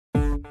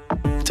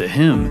to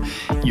him,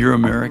 you're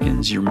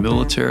Americans, you're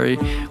military,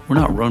 we're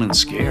not running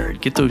scared.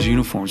 Get those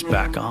uniforms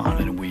back on.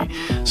 And we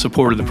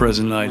supported the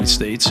President of the United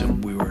States,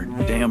 and we were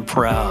damn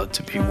proud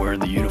to be wearing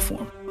the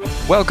uniform.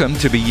 Welcome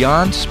to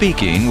Beyond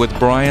Speaking with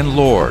Brian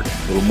Lord.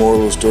 The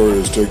moral of the story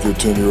is take your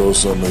 10-year-old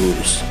son to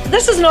Hooters.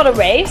 This is not a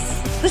race.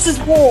 This is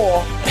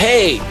war.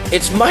 Hey,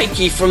 it's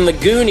Mikey from the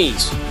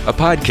Goonies. A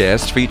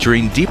podcast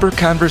featuring deeper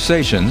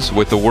conversations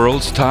with the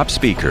world's top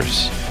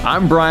speakers.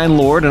 I'm Brian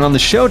Lord, and on the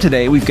show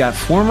today, we've got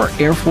former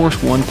Air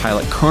Force One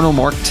pilot Colonel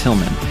Mark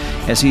Tillman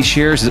as he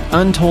shares his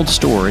untold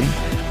story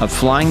of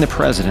flying the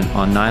president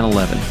on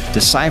 9/11,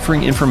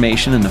 deciphering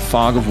information in the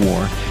fog of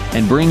war,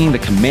 and bringing the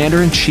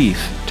commander-in-chief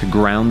to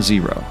ground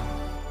zero.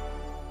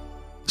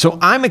 So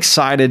I'm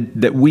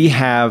excited that we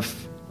have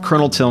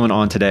Colonel Tillman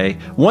on today.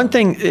 One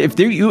thing, if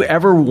you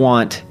ever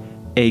want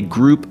a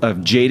group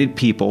of jaded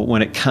people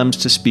when it comes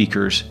to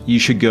speakers, you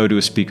should go to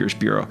a speakers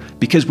bureau,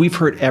 because we've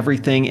heard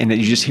everything and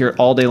you just hear it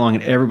all day long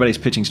and everybody's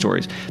pitching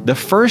stories. The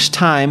first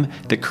time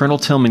that Colonel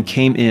Tillman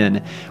came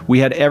in, we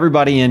had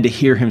everybody in to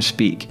hear him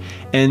speak.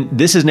 And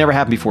this has never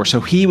happened before.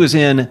 So he was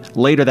in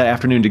later that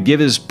afternoon to give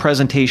his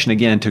presentation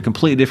again to a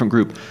completely different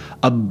group.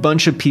 A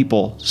bunch of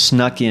people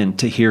snuck in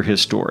to hear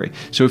his story.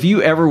 So if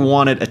you ever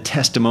wanted a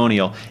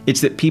testimonial,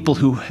 it's that people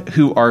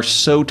who are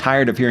so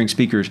tired of hearing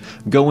speakers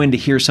go in to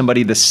hear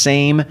somebody the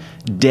same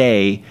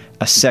day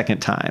a second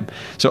time.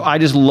 So I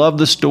just love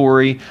the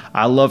story.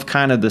 I love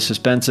kind of the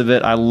suspense of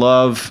it. I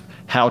love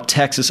how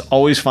Texas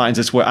always finds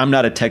its way. I'm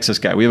not a Texas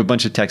guy. We have a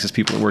bunch of Texas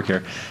people that work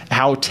here.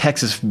 How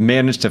Texas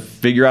managed to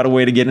figure out a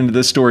way to get into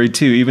this story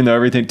too, even though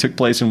everything took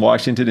place in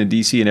Washington and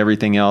DC and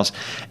everything else.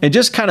 And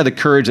just kind of the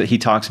courage that he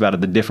talks about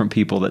of the different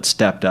people that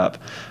stepped up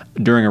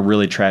during a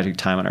really tragic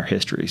time in our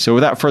history. So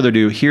without further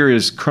ado, here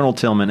is Colonel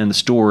Tillman and the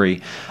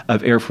story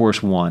of Air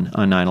Force One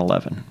on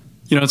 9/11.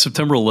 You know, on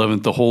September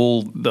 11th,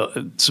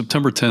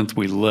 September 10th,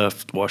 we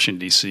left Washington,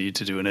 D.C.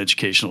 to do an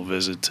educational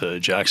visit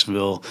to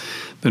Jacksonville,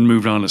 then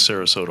moved on to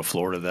Sarasota,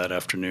 Florida that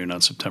afternoon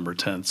on September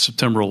 10th.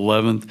 September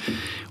 11th,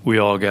 we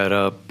all got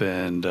up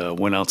and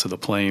went out to the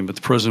plane, but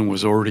the president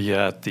was already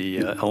at the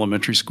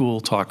elementary school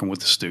talking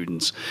with the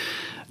students.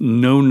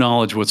 No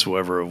knowledge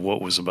whatsoever of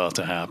what was about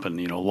to happen.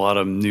 You know, a lot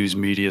of news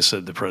media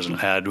said the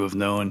president had to have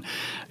known.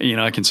 You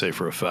know, I can say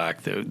for a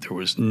fact that there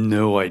was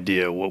no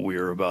idea what we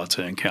were about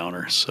to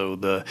encounter. So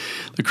the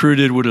crew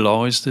did what it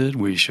always did.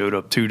 We showed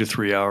up 2 to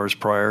 3 hours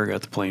prior,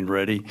 got the plane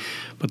ready.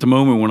 But the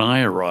moment when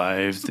I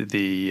arrived,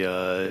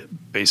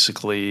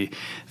 basically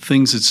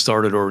things had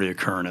started already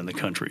occurring in the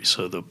country.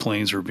 So the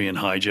planes were being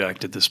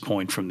hijacked at this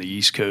point from the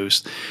East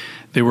Coast.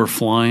 They were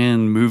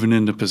flying, moving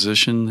into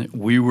position.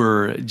 We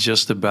were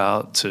just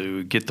about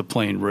to get the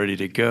plane ready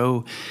to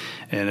go.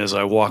 And as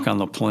I walk on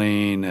the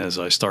plane, as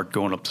I start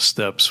going up the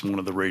steps, one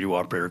of the radio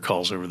operator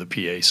calls over the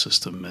PA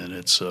system, and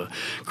it's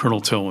Colonel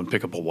Tillman,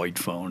 pick up a white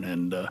phone.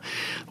 And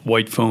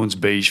white phones,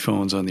 beige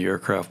phones on the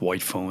aircraft,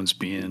 white phones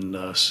being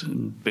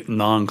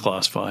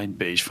non-classified,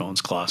 beige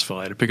phones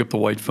classified. I pick up the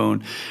white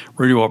phone.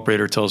 Radio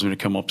operator tells me to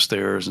come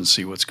upstairs and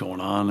see what's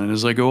going on. And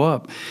as I go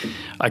up,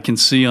 I can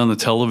see on the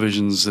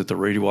televisions that the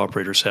radio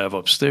operators have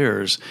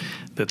upstairs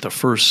that the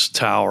first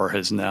tower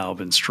has now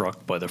been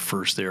struck by the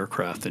first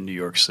aircraft in New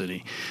York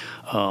City.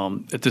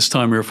 At this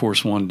time, Air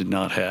Force One did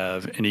not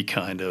have any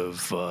kind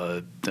of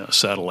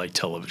satellite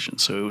television,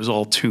 so it was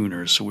all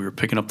tuners. So we were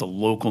picking up the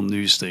local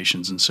news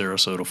stations in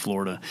Sarasota,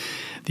 Florida.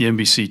 The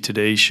NBC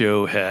Today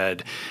show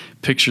had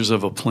pictures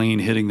of a plane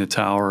hitting the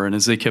tower, and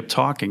as they kept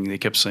talking, they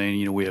kept saying,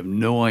 you know, we have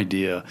no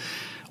idea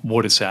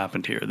what has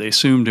happened here. They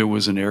assumed it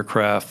was an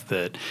aircraft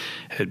that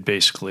had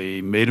basically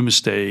made a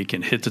mistake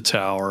and hit the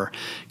tower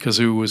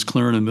because it was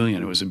clearing a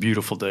million. It was a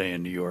beautiful day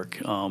in New York.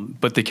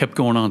 But they kept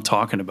going on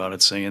talking about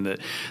it, saying that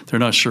they're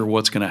not sure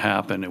what's going to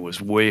happen. It was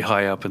way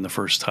high up in the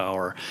first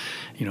tower,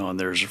 you know, and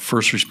there's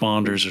first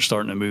responders are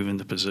starting to move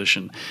into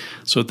position.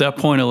 So at that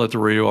point, I let the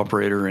radio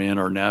operator and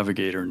our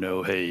navigator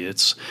know, hey,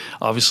 it's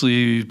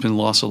obviously been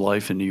loss of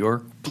life in New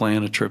York.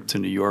 Plan a trip to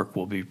New York.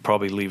 We'll be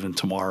probably leaving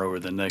tomorrow or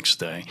the next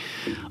day.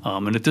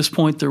 And at this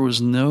point, there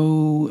was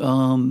no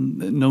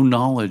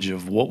knowledge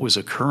of what was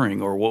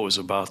occurring or what was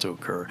about to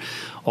occur.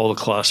 All the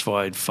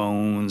classified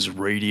phones,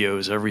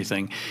 radios,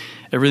 everything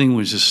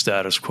was just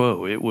status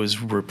quo. It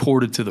was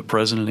reported to the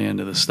president and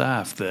to the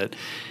staff that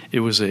it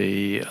was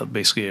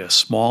basically a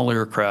small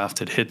aircraft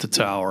had hit the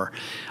tower,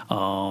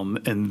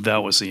 and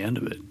that was the end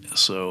of it.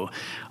 So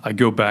I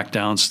go back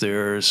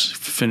downstairs,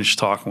 finish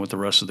talking with the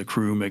rest of the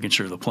crew, making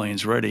sure the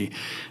plane's ready,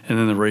 and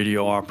then the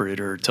radio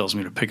operator tells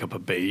me to pick up a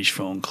beige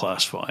phone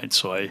classified.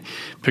 So I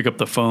pick up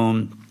the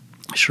phone.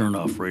 Sure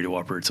enough, radio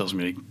operator tells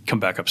me to come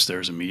back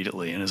upstairs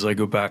immediately. And as I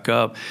go back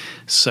up,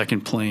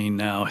 second plane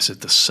now is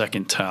at the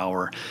second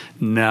tower.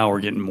 Now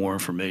we're getting more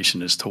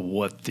information as to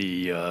what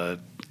the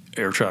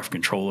air traffic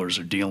controllers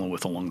are dealing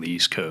with along the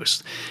East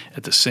Coast.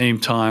 At the same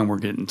time, we're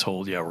getting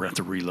told, we're going to have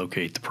to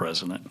relocate the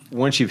president.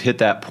 Once you've hit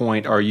that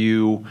point, are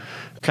you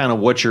kind of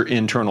what's your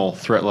internal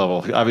threat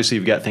level? Obviously,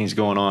 you've got things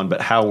going on, but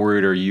how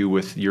worried are you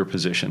with your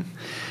position?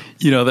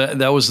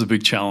 That was the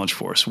big challenge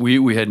for us.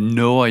 We had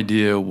no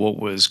idea what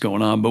was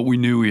going on, but we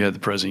knew we had the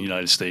President of the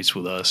United States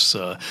with us.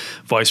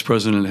 Vice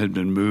President had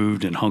been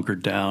moved and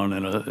hunkered down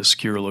in a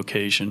secure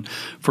location.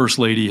 First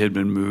Lady had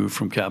been moved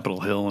from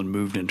Capitol Hill and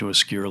moved into a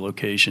secure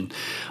location.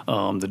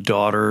 The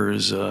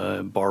daughters,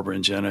 Barbara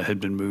and Jenna, had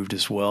been moved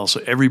as well.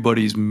 So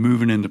everybody's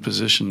moving into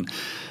position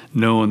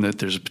knowing that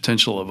there's a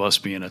potential of us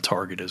being a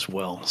target as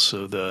well.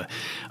 So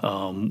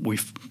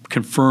we've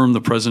confirmed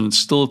the president's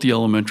still at the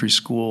elementary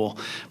school,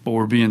 but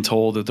we're being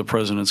told that the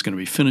president's going to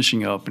be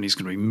finishing up and he's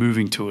going to be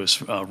moving to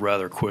us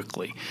rather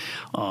quickly.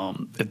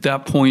 At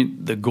that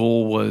point, the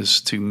goal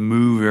was to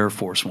move Air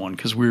Force One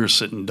because we were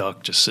sitting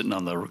duck, just sitting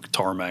on the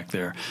tarmac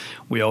there.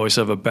 We always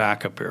have a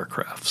backup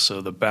aircraft. So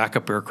the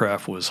backup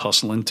aircraft was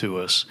hustling to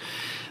us.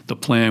 The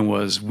plan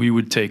was we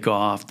would take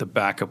off, the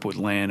backup would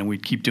land, and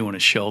we'd keep doing a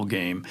shell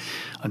game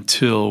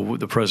until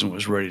the president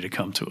was ready to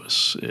come to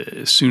us.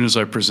 As soon as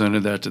I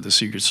presented that to the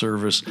Secret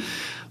Service,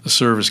 the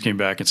service came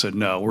back and said,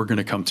 no, we're going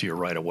to come to you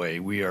right away.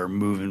 We are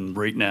moving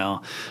right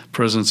now. The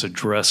president's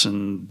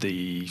addressing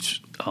the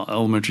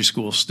elementary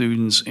school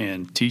students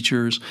and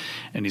teachers,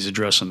 and he's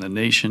addressing the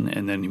nation,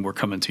 and then we're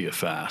coming to you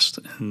fast.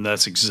 And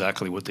that's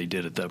exactly what they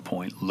did at that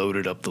point,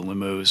 loaded up the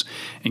limos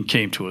and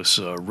came to us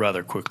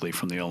rather quickly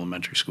from the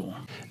elementary school.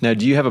 Now,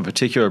 do you have a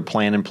particular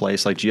plan in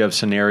place? Like, do you have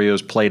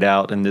scenarios played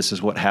out and this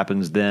is what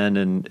happens then,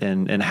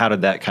 and how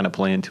did that kind of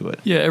play into it?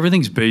 Yeah,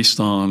 everything's based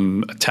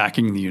on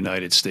attacking the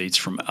United States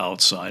from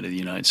outside of the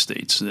United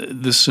States.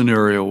 This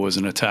scenario was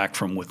an attack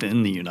from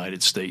within the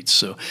United States,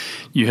 so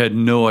you had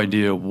no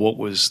idea what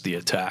was the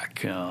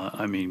attack.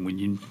 I mean,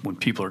 when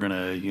people are going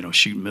to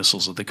shoot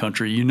missiles at the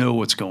country, you know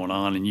what's going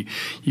on, and you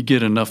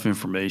get enough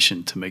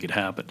information to make it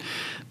happen.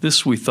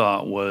 This we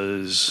thought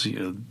was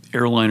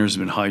airliners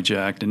have been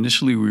hijacked.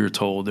 Initially, we were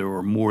told there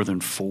were more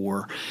than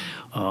 4.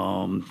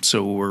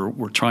 So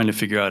we're trying to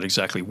figure out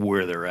exactly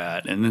where they're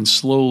at, and then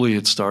slowly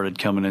it started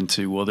coming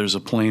into there's a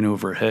plane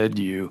overhead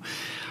you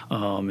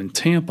in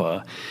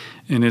Tampa.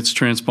 And its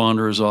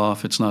transponder is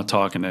off. It's not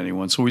talking to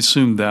anyone. So we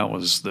assumed that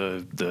was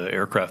the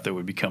aircraft that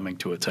would be coming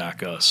to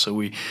attack us. So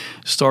we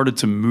started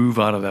to move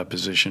out of that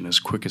position as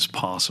quick as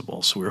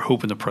possible. So we were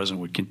hoping the president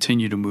would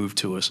continue to move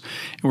to us.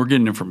 And we're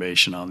getting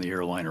information on the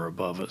airliner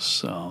above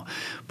us.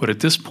 But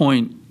at this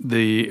point,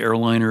 the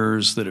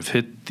airliners that have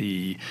hit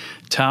the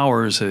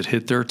towers had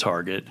hit their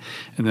target.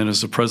 And then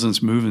as the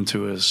president's moving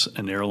to us,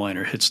 an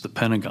airliner hits the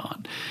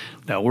Pentagon.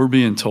 Now, we're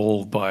being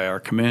told by our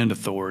command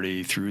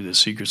authority through the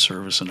Secret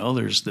Service and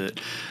others that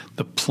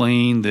the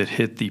plane that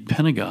hit the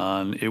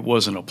Pentagon, it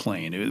wasn't a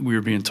plane. We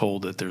were being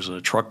told that there's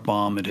a truck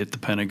bomb that hit the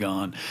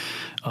Pentagon,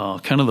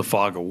 kind of the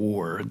fog of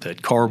war,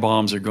 that car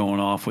bombs are going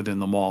off within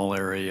the mall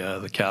area,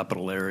 the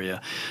Capitol area.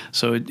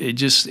 So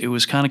it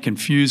was kind of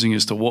confusing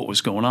as to what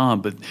was going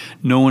on, but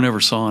no one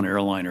ever saw an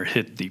airliner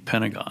hit the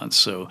Pentagon.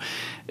 So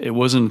it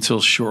wasn't until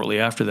shortly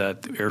after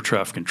that air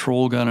traffic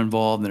control got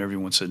involved and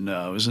everyone said,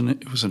 no,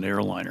 it was an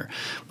airliner.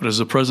 But as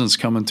the president's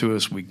coming to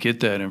us, we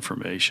get that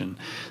information.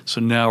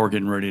 So now we're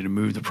getting ready to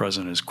move the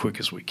president as quick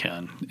as we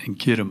can and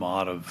get him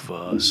out of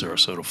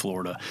Sarasota,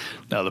 Florida.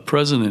 Now, the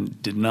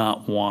president did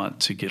not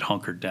want to get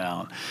hunkered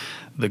down.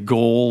 The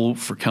goal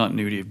for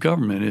continuity of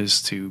government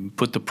is to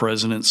put the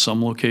president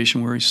some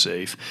location where he's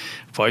safe,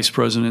 vice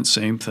president,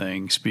 same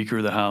thing, Speaker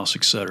of the House,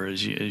 et cetera,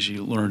 as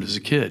you learned as a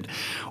kid.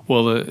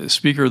 Well, the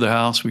Speaker of the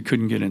House we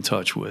couldn't get in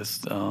touch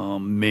with,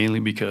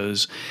 mainly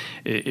because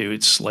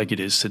it's like it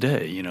is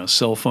today.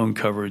 Cell phone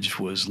coverage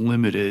was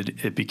limited.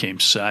 It became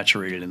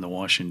saturated in the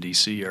Washington,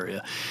 D.C.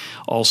 area.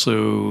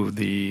 Also,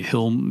 the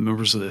Hill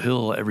members of the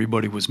Hill,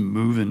 everybody was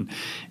moving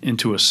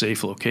into a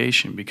safe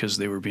location because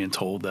they were being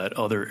told that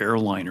other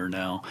airliner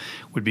now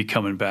would be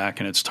coming back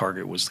and its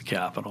target was the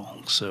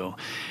Capitol. So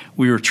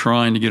we were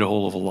trying to get a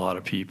hold of a lot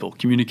of people.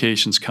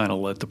 Communications kind of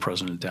let the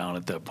president down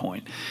at that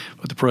point.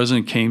 But the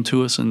president came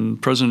to us, and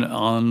the president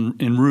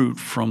en route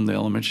from the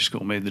elementary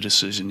school made the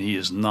decision he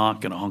is not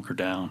going to hunker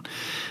down.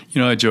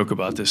 I joke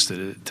about this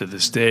to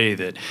this day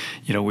that,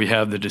 we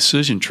have the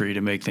decision tree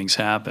to make things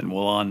happen.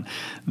 Well, on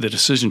the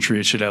decision tree,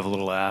 it should have a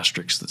little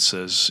asterisk that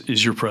says,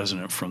 is your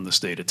president from the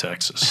state of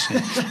Texas?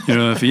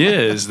 If he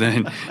is,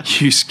 then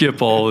you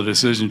skip all the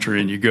decision tree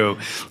and you go,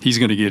 he's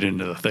going to get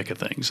into the thick of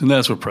things. And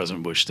that's what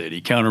President Bush did.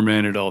 He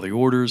countermanded all the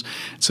orders,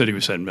 said he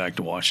was heading back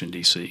to Washington,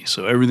 D.C.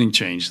 So everything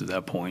changed at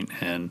that point.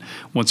 And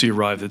once he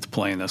arrived at the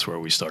plane, that's where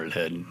we started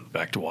heading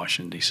back to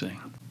Washington, D.C.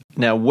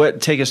 Now,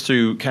 take us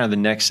through kind of the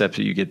next steps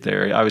that you get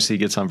there. Obviously, it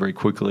gets on very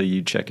quickly.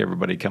 You check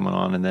everybody coming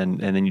on, and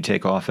then you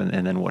take off,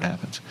 and then what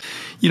happens?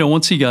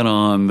 Once he got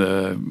on,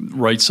 the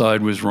right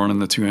side was running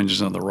the 2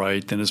 engines on the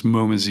right. Then as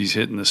moment as he's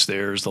hitting the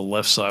stairs, the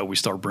left side, we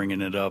start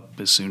bringing it up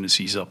as soon as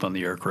he's up on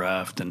the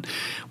aircraft, and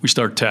we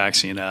start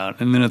taxiing out.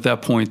 And then at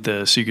that point,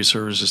 the Secret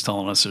Service is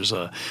telling us there's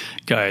a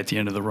guy at the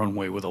end of the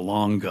runway with a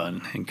long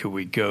gun, and could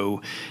we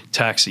go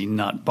taxi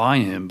not by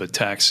him, but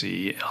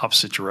taxi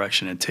opposite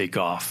direction and take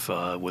off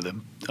with a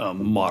a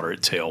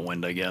moderate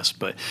tailwind, I guess,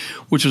 but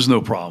which was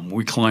no problem.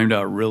 We climbed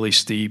out really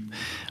steep,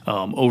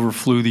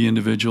 overflew the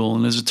individual,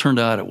 and as it turned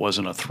out, it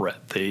wasn't a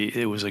threat.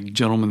 It was a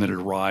gentleman that had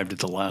arrived at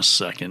the last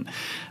second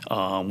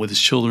with his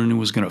children who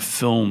was going to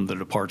film the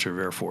departure of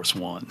Air Force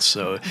One.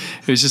 So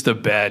it was just a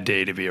bad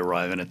day to be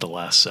arriving at the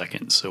last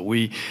second. So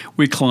we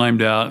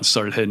climbed out and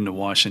started heading to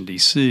Washington,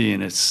 D.C.,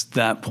 and it's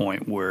that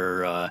point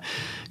where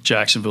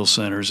Jacksonville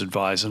Center is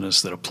advising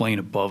us that a plane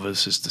above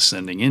us is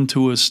descending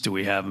into us. Do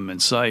we have him in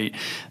sight?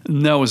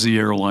 And that was the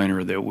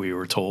airliner that we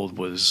were told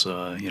was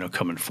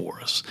coming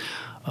for us.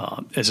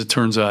 As it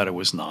turns out, it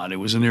was not. It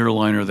was an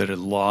airliner that had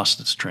lost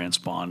its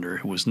transponder.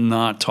 It was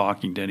not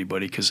talking to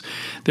anybody because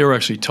they were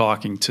actually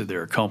talking to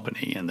their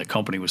company, and the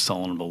company was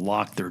telling them to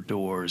lock their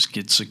doors,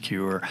 get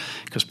secure,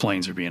 because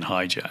planes are being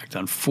hijacked.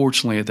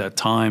 Unfortunately, at that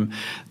time,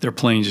 their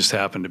plane just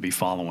happened to be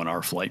following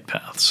our flight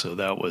path, so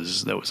that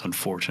was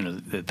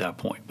unfortunate at that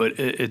point. But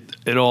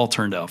it all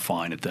turned out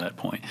fine at that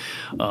point.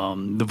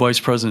 The vice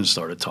president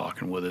started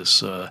talking with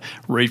us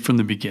right from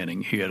the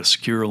beginning. He had a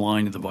secure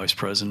line to the vice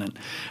president.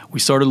 We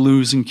started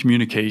losing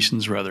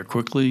communications rather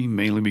quickly,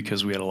 mainly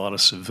because we had a lot of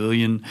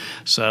civilian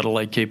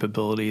satellite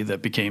capability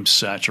that became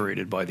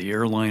saturated by the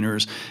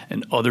airliners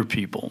and other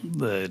people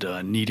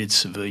that needed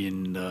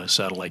civilian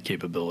satellite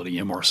capability,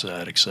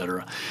 Inmarsat, et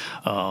cetera.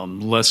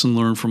 Lesson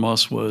learned from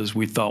us was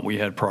we thought we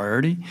had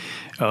priority.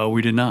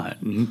 We did not.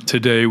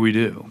 Today we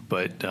do,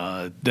 but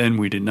then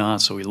we did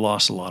not, so we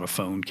lost a lot of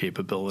phone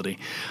capability.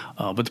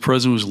 But the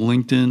president was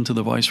linked in to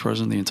the vice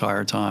president the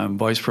entire time,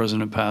 vice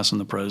president passing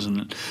the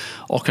president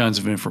all kinds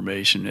of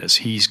information as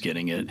he's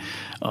getting it.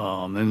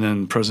 And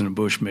then President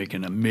Bush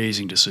making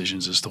amazing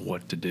decisions as to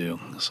what to do.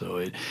 So,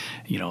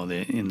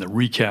 the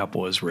recap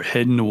was we're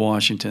heading to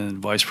Washington,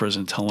 vice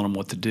president telling him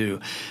what to do.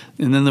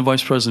 And then the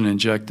vice president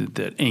injected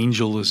that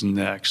Angel is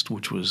next,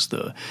 which was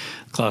the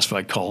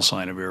classified call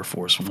sign of Air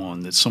Force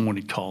One, that someone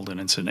had called in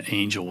and said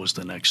Angel was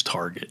the next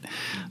target.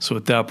 So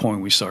at that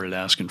point, we started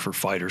asking for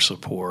fighter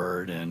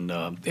support and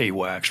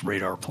AWACS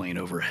radar plane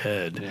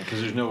overhead. Yeah,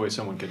 because there's no way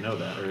someone could know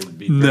that. Or it'd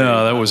be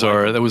no, that was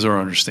our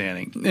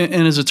understanding.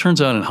 And as it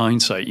turns out in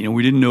hindsight,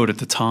 we didn't know it at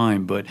the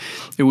time, but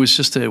it was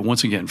just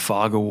once again,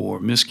 fog of war,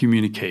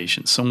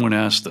 miscommunication. Someone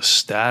asked the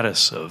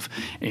status of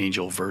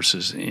Angel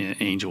versus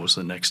Angel was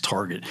the next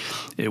target.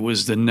 It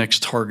was the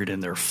next target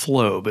in their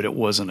flow, but it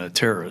wasn't a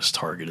terrorist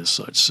target as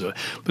such. So,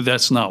 but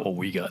that's not what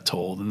we got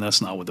told, and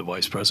that's not what the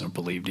vice president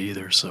believed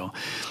either. So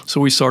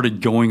we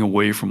started going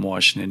away from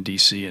Washington,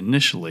 D.C.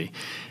 initially.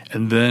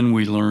 And then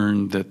we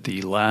learned that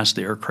the last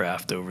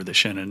aircraft over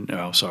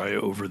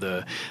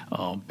the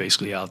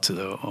basically out to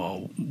the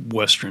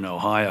western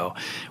Ohio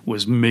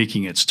was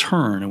making its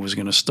turn and was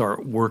going to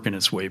start working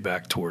its way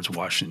back towards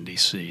Washington,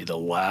 D.C. The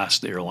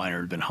last airliner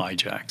had been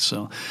hijacked.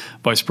 So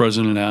Vice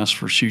President asked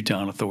for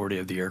shoot-down authority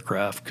of the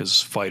aircraft because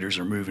fighters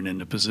are moving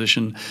into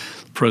position.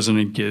 The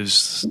President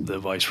gives the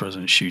Vice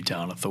President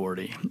shoot-down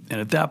authority. And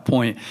at that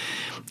point,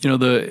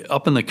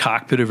 up in the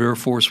cockpit of Air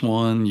Force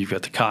One, you've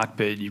got the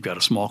cockpit, you've got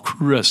a small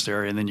crew rest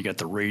area, and then you got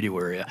the radio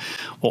area.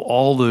 Well,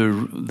 all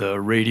the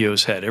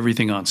radios had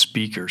everything on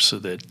speaker so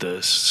that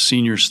the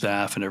senior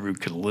staff and everyone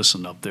could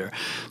listen up there.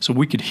 So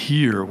we could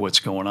hear what's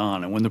going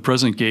on. And when the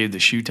president gave the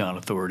shoot-down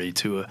authority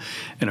to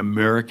an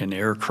American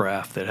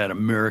aircraft that had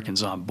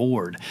Americans on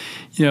board,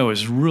 it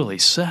was really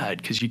sad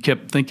because you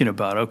kept thinking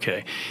about,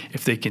 okay,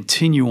 if they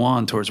continue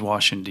on towards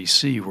Washington,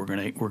 D.C., we're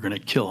gonna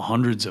kill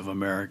hundreds of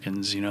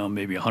Americans,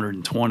 maybe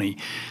 120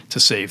 to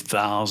save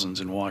thousands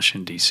in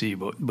Washington, D.C.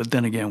 But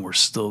then again, we're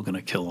still going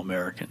to kill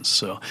Americans.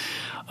 So,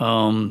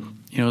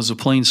 as the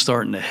plane's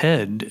starting to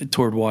head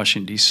toward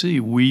Washington, D.C.,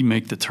 we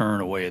make the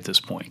turn away at this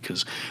point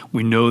because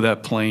we know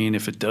that plane,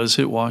 if it does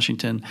hit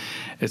Washington,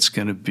 it's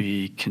going to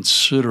be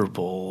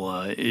considerable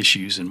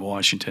issues in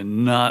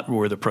Washington, not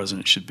where the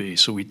president should be.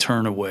 So we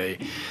turn away,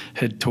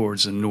 head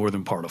towards the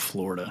northern part of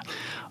Florida.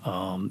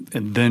 And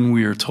then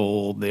we are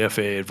told, the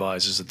FAA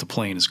advises that the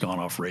plane has gone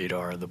off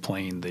radar, the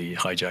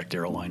hijacked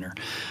airliner.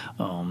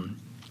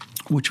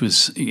 Which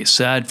was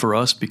sad for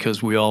us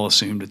because we all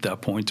assumed at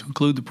that point, to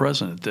include the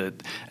president,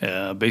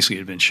 that basically it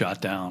had been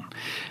shot down.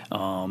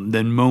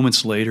 Then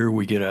moments later,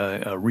 we get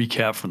a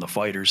recap from the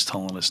fighters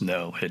telling us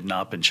no, it had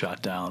not been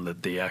shot down,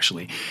 that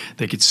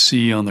they could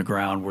see on the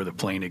ground where the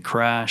plane had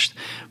crashed,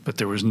 but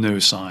there was no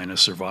sign of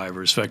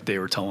survivors. In fact, they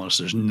were telling us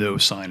there's no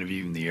sign of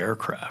even the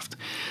aircraft.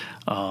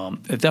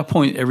 At that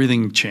point,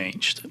 everything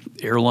changed.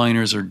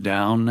 Airliners are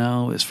down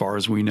now, as far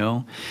as we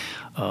know.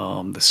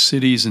 The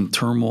city's in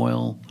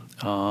turmoil.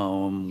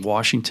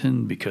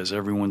 Washington, because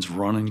everyone's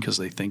running because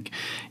they think,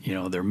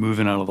 they're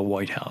moving out of the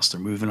White House,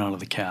 they're moving out of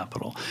the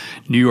Capitol.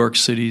 New York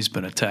City's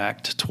been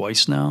attacked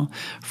twice now.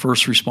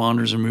 First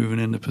responders are moving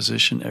into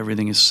position.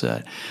 Everything is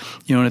set.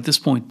 And at this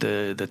point,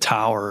 the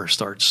tower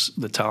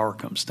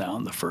comes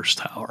down, the first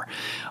tower,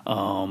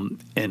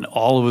 and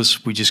all of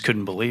us, we just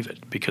couldn't believe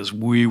it because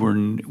we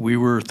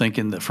were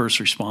thinking the first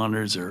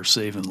responders are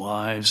saving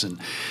lives, and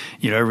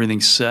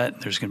everything's set.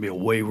 There's going to be a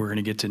way we're going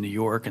to get to New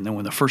York, and then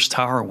when the first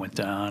tower went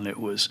down, it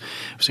was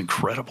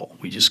incredible.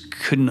 We just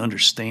couldn't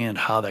understand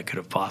how that could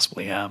have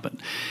possibly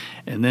happened.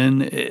 And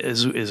then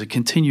as it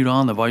continued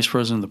on, the vice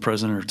president and the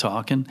president are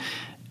talking,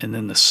 and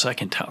then the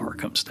second tower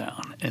comes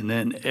down, and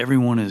then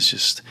everyone is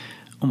just,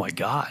 oh my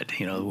God,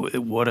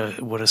 what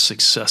a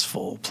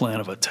successful plan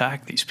of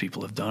attack these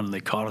people have done, and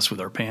they caught us with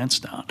our pants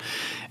down.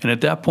 And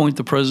at that point,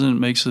 the president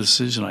makes the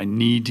decision, I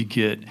need to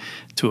get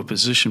to a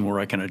position where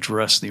I can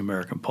address the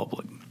American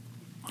public.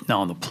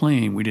 Now, on the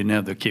plane, we didn't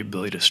have the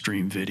capability to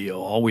stream video.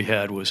 All we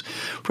had was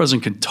the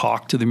president could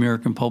talk to the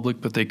American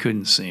public, but they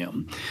couldn't see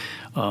him.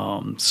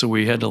 So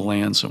we had to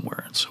land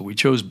somewhere. So we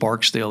chose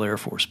Barksdale Air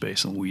Force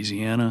Base in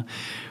Louisiana.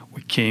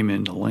 We came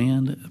in to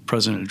land. The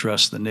president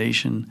addressed the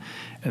nation.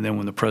 And then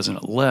when the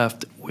president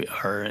left,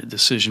 our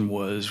decision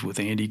was with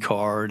Andy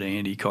Card.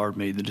 Andy Card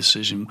made the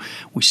decision.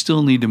 We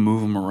still need to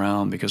move him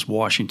around because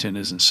Washington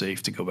isn't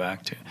safe to go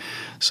back to.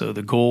 So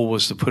the goal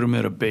was to put him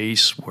at a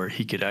base where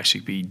he could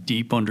actually be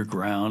deep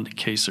underground in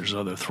case there's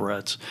other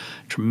threats.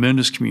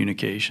 Tremendous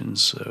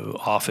communications. So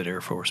Offutt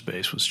Air Force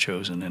Base was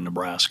chosen in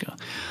Nebraska.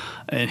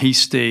 And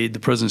the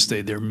president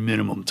stayed there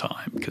minimum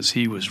time because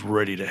he was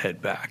ready to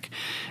head back.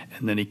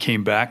 And then he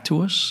came back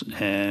to us,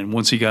 and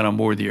once he got on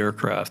board the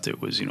aircraft,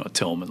 it was,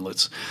 Tillman,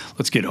 let's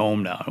get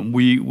home now. And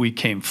we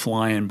came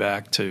flying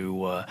back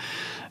to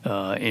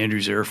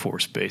Andrews Air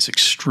Force Base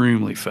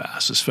extremely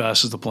fast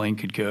as the plane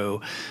could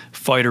go.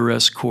 Fighter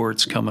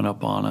escorts coming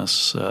up on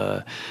us.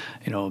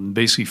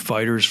 Basically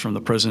fighters from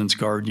the President's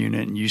Guard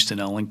unit in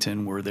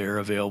Houston-Ellington were there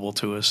available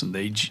to us, and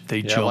they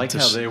jumped I like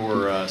us. how they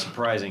were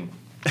surprising.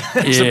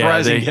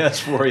 Surprising guess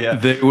for you.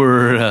 They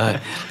were,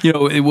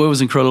 what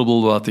was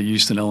incredible about the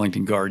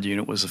Houston-Ellington Guard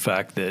unit was the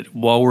fact that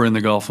while we're in the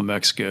Gulf of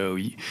Mexico,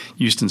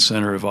 Houston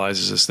Center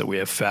advises us that we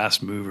have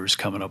fast movers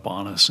coming up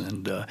on us.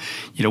 And,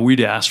 we'd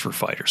asked for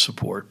fighter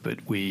support, but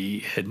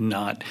we had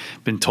not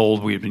been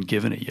told we had been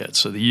given it yet.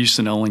 So the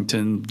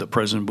Houston-Ellington, the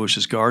President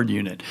Bush's Guard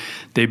unit,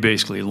 they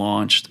basically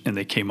launched and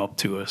they came up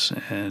to us.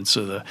 And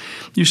so the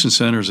Houston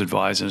Center is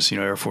advising us,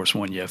 Air Force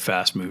One, you have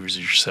fast movers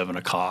at your 7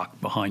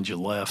 o'clock behind you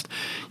left.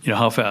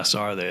 How fast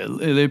are they?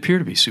 They appear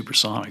to be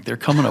supersonic. They're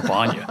coming up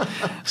on you.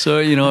 So,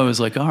 I was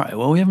like, all right,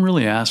 well, we haven't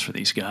really asked for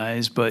these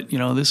guys, but,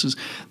 this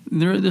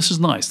is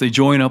nice. They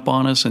join up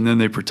on us, and then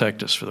they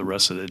protect us for the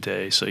rest of the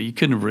day. So you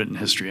couldn't have written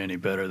history any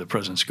better, the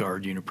President's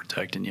Guard unit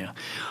protecting you.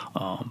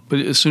 But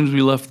as soon as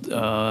we left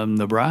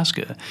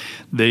Nebraska,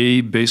 they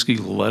basically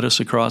led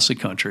us across the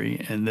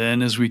country. And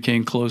then as we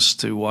came close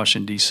to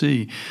Washington,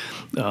 D.C.,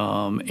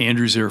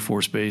 Andrews Air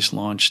Force Base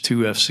launched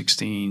 2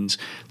 F-16s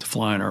to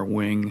fly in our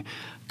wing.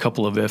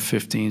 Couple of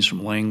F-15s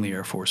from Langley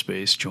Air Force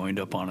Base joined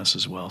up on us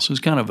as well. So it was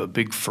kind of a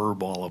big fur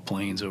ball of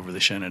planes over the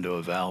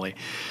Shenandoah Valley.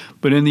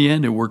 But in the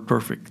end, it worked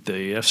perfect.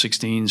 The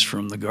F-16s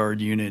from the Guard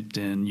unit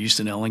in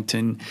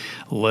Houston-Ellington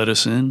led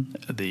us in.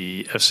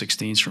 The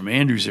F-16s from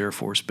Andrews Air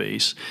Force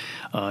Base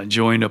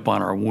joined up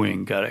on our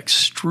wing, got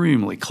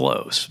extremely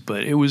close.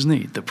 But it was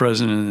neat. The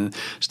president and the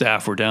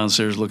staff were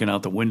downstairs looking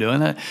out the window,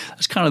 and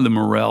that's kind of the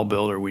morale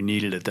builder we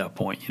needed at that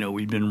point.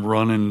 We'd been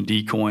running,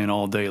 decoying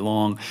all day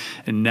long,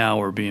 and now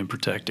we're being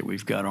protected.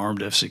 We've got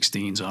armed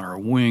F-16s on our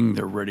wing.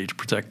 They're ready to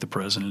protect the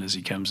president as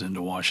he comes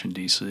into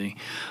Washington, D.C.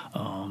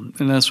 And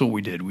that's what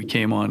we did. We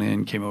came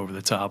over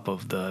the top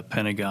of the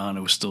Pentagon.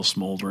 It was still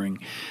smoldering.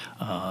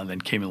 Then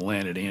came and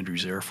landed at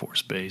Andrews Air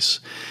Force Base.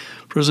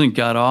 President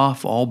got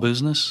off all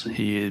business.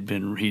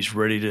 He's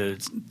ready to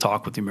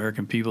talk with the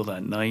American people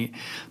that night.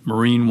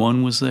 Marine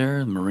One was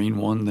there. Marine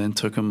One then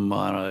took him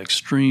on an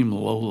extreme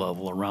low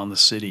level around the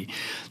city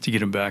to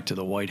get him back to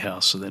the White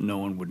House so that no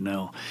one would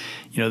know.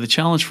 The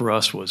challenge for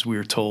us was we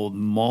were told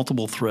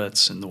multiple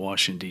threats in the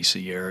Washington,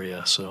 D.C.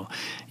 area. So,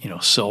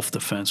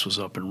 self-defense was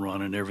up and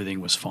running.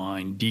 Everything was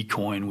fine.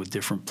 Decoying with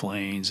different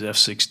planes,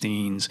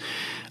 F-16s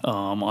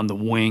on the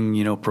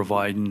wing,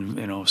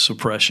 providing,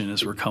 suppression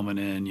as we're coming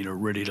in,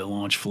 ready to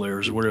launch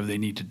flares or whatever they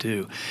need to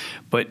do.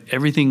 But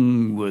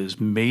everything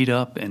was made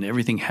up and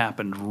everything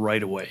happened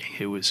right away.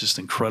 It was just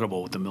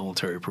incredible what the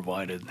military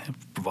provided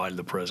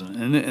the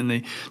president. And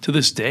they, to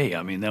this day,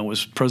 that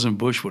was President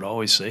Bush would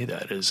always say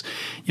that is,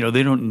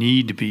 they don't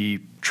need to be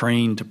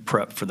trained to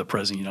prep for the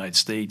President of the United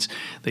States.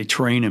 They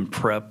train and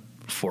prep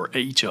for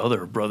each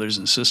other, brothers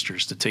and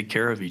sisters, to take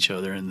care of each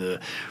other, and the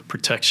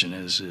protection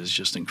is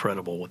just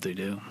incredible what they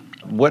do.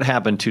 What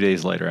happened 2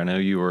 days later? I know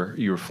you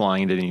were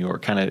flying into New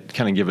York. Kind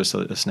of give us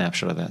a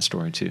snapshot of that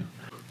story too.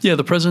 Yeah,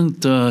 the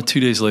president 2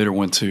 days later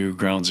went to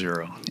Ground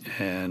Zero.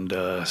 And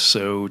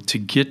so to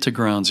get to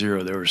Ground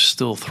Zero, there were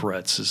still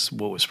threats is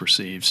what was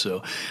perceived.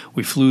 So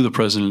we flew the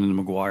president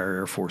into McGuire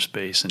Air Force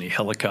Base, and he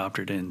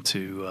helicoptered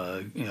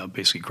into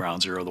basically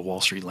Ground Zero, the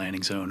Wall Street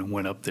landing zone, and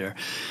went up there.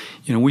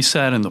 We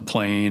sat in the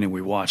plane and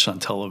we watched on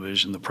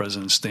television the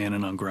president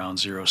standing on Ground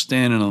Zero,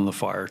 standing on the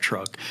fire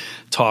truck,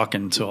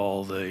 talking to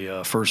all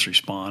the first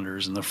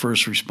responders. And the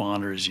first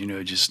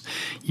responders, just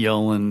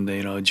yelling,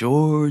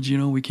 George,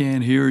 we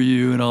can't hear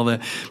you, and and all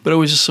that. But it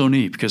was just so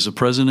neat because the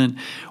president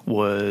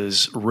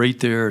was right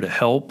there to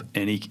help,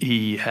 and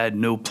he had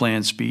no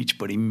planned speech,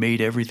 but he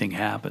made everything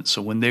happen.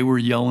 So when they were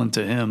yelling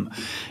to him,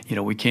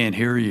 we can't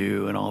hear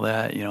you and all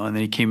that, and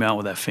then he came out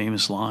with that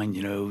famous line,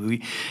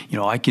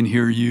 I can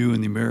hear you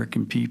and the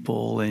American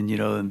people, and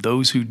and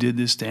those who did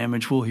this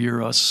damage will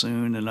hear us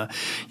soon. And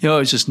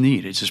it's just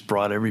neat. It just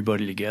brought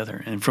everybody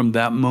together. And from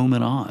that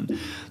moment on,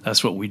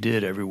 that's what we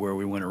did everywhere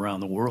we went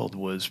around the world.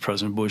 Was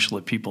President Bush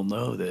let people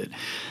know that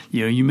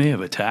you may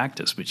have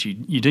attacked us, but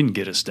you didn't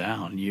get us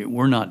down.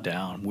 We're not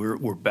down.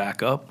 We're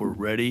back up. We're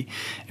ready,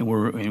 and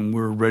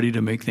we're ready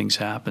to make things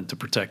happen to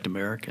protect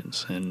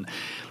Americans. And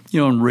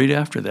and right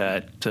after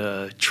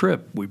that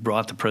trip, we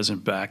brought the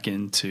president back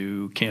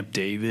into Camp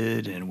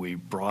David, and we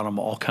brought him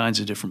all kinds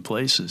of different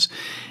places.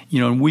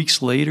 And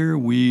weeks later,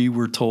 we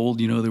were told,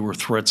 there were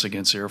threats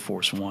against Air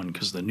Force One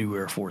because the new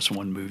Air Force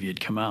One movie had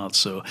come out.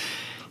 So,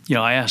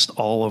 I asked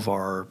all of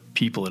our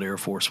people at Air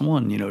Force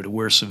One, to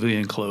wear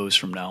civilian clothes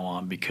from now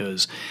on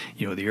because,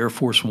 the Air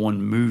Force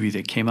One movie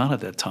that came out at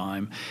that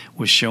time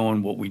was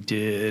showing what we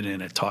did,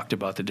 and it talked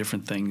about the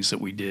different things that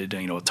we did, a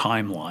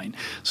timeline,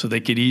 so they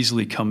could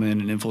easily come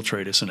in and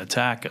infiltrate us and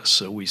attack us.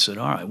 So we said,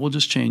 all right, we'll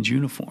just change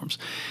uniforms.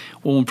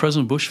 Well, when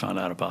President Bush found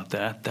out about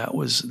that, that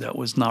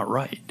was not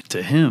right.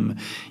 To him,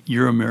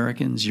 you're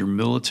Americans, you're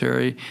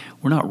military,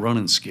 we're not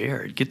running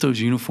scared. Get those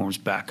uniforms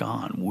back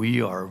on.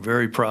 We are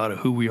very proud of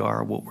who we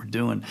are, what we're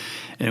doing.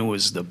 And it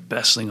was the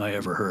best thing I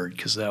ever heard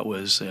because that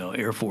was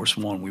Air Force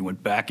One. We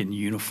went back in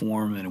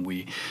uniform and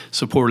we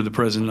supported the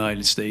President of the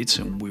United States,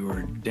 and we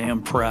were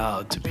damn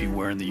proud to be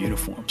wearing the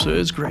uniform. So it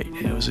was great.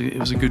 It was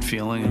a good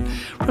feeling, and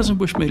President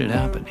Bush made it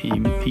happen.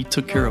 He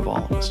took care of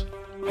all of us.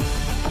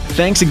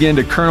 Thanks again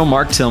to Colonel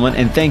Mark Tillman,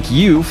 and thank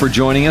you for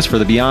joining us for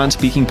the Beyond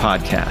Speaking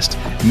podcast.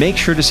 Make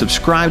sure to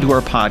subscribe to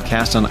our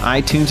podcast on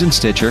iTunes and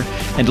Stitcher,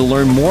 and to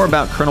learn more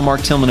about Colonel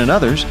Mark Tillman and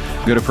others,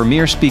 go to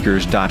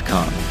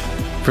premierspeakers.com.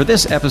 For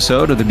this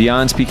episode of the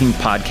Beyond Speaking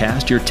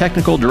podcast, your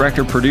technical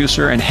director,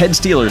 producer, and head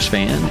Steelers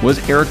fan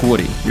was Eric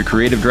Woody. Your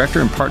creative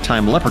director and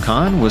part-time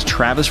leprechaun was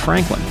Travis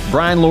Franklin.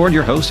 Brian Lord,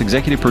 your host,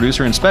 executive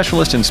producer, and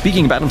specialist in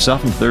speaking about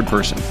himself in third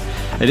person.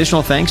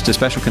 Additional thanks to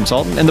special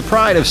consultant and the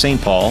pride of St.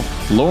 Paul,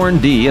 Lauren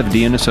D. of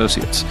D &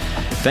 Associates.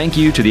 Thank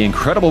you to the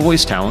incredible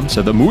voice talents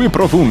of the muy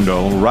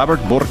profundo Robert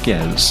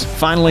Borquez.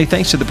 Finally,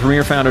 thanks to the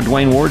Premier founder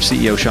Dwayne Ward,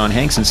 CEO Sean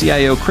Hanks, and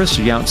CIO Chris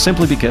Yount,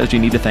 simply because you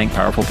need to thank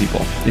powerful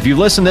people. If you've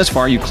listened this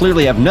far, you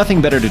clearly have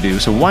nothing better to do,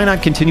 so why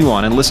not continue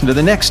on and listen to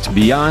the next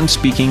Beyond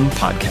Speaking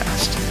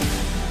podcast?